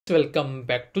Welcome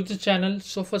back to the channel.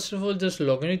 So first of all, just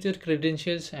log in with your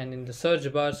credentials and in the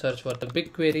search bar search for the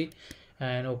BigQuery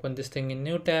and open this thing in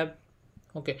new tab.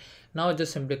 Okay, now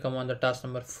just simply come on the task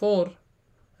number 4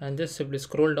 and just simply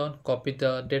scroll down, copy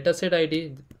the dataset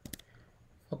ID.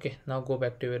 Okay, now go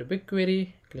back to your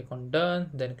BigQuery, click on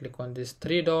done, then click on this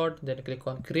three dot, then click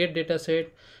on create dataset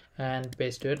and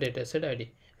paste your dataset ID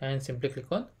and simply click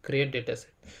on create dataset.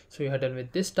 So you are done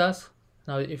with this task.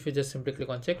 Now if you just simply click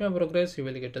on check my progress, you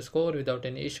will get a score without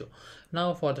any issue.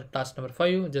 Now for the task number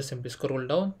 5, just simply scroll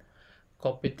down,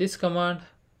 copy this command,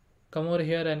 come over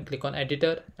here and click on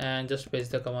editor and just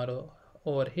paste the command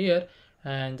over here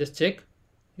and just check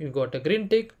you got a green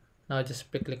tick. Now just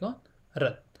simply click on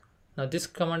run. Now this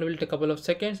command will take a couple of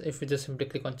seconds. If you just simply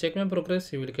click on check my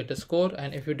progress, you will get a score,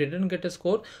 and if you didn't get a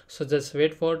score, so just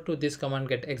wait for to this command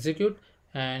get execute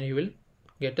and you will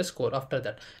get a score after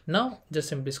that. Now just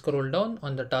simply scroll down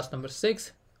on the task number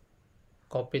 6,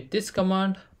 copy this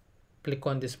command, click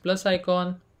on this plus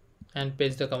icon and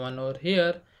paste the command over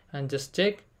here and just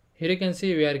check. Here you can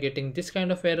see we are getting this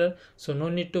kind of error, so no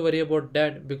need to worry about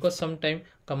that because sometime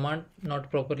command not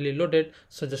properly loaded.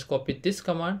 So just copy this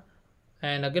command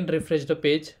and again refresh the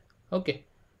page. Okay,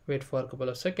 wait for a couple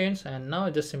of seconds and now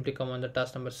just simply come on the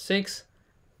task number 6,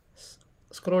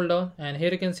 scroll down, and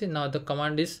here you can see now the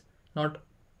command is not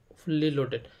fully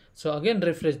loaded. So again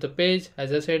refresh the page.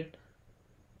 As I said,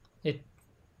 it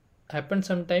happened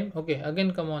sometime. Okay,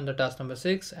 again come on the task number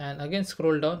 6 and again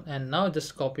scroll down and now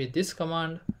just copy this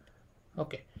command.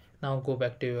 Okay, now go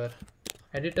back to your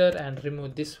editor and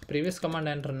remove this previous command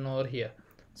and run over here.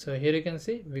 So here you can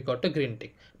see we got a green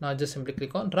tick. Now just simply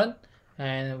click on run,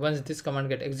 and once this command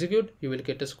get execute, you will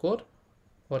get a score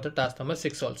for the task number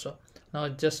 6 also. Now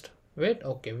just wait.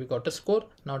 Okay, we got a score.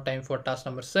 Now time for task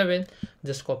number 7.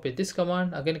 Just copy this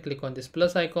command, again click on this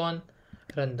plus icon,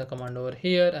 run the command over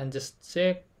here and just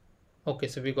check. Okay,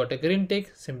 so we got a green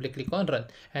tick. Simply click on run,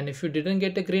 and if you didn't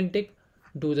get a green tick,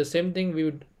 do the same thing we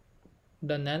would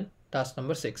done in task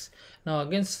number 6. Now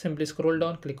again simply scroll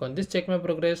down, click on this check my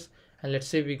progress, and let's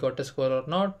see we got a score or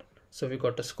not. So we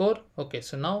got a score. Okay,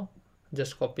 so now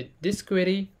just copy this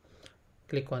query,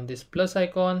 click on this plus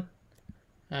icon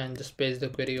and just paste the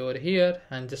query over here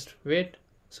and just wait.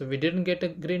 So we didn't get a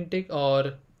green tick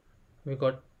or we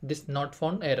got this not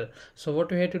found error. So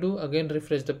what we have to do, again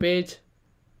refresh the page.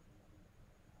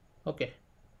 Okay,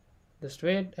 just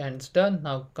wait and it's done.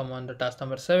 Now come on the task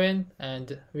number 7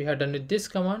 and we have done with this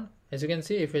command. As you can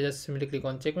see, if I just simply click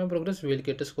on check my progress, we will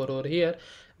get a score over here.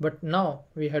 But now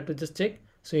we have to just check.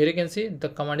 So here you can see the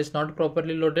command is not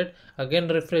properly loaded. Again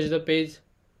refresh the page,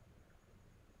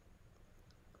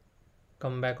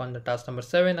 come back on the task number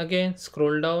 7, again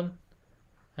scroll down,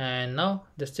 and now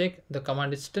just check the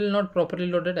command is still not properly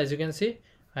loaded, as you can see,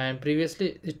 and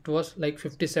previously it was like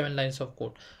 57 lines of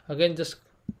code. Again just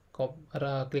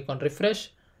click on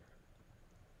refresh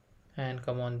and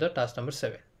come on the task number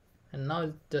 7 and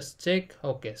now just check.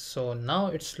 Okay, so now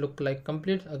it's look like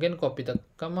complete. Again copy the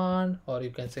command, or you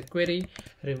can say query,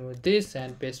 remove this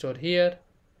and paste over here,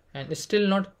 and it's still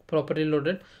not properly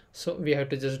loaded. So we have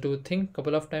to just do thing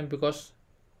couple of times because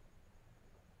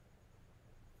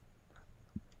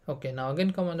okay, now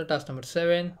again come on the task number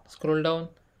 7, scroll down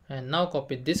and now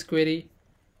copy this query,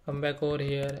 come back over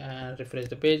here and refresh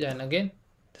the page and again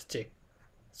just check.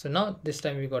 So now this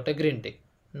time we got a green tick.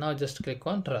 Now just click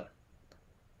on run,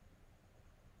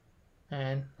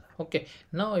 and okay,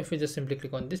 now if you just simply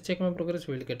click on this check my progress,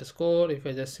 we will get a score. If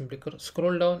I just simply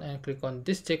scroll down and click on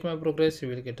this check my progress, you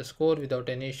will get a score without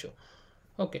any issue.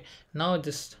 Okay, now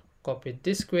just copy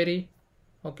this query.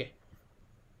 Okay,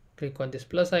 click on this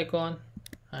plus icon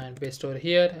and paste over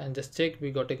here and just check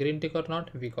we got a green tick or not.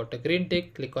 We got a green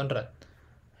tick. Click on run,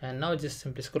 and now just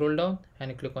simply scroll down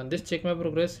and click on this check my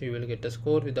progress, you will get a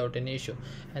score without any issue.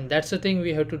 And that's the thing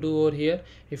we have to do over here.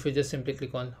 If you just simply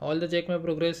click on all the check my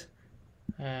progress,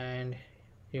 and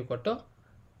you got a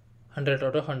 100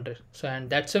 out of 100. So and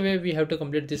that's the way we have to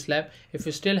complete this lab. If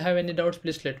you still have any doubts,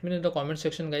 please let me know in the comment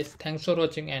section, guys. Thanks for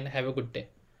watching and have a good day.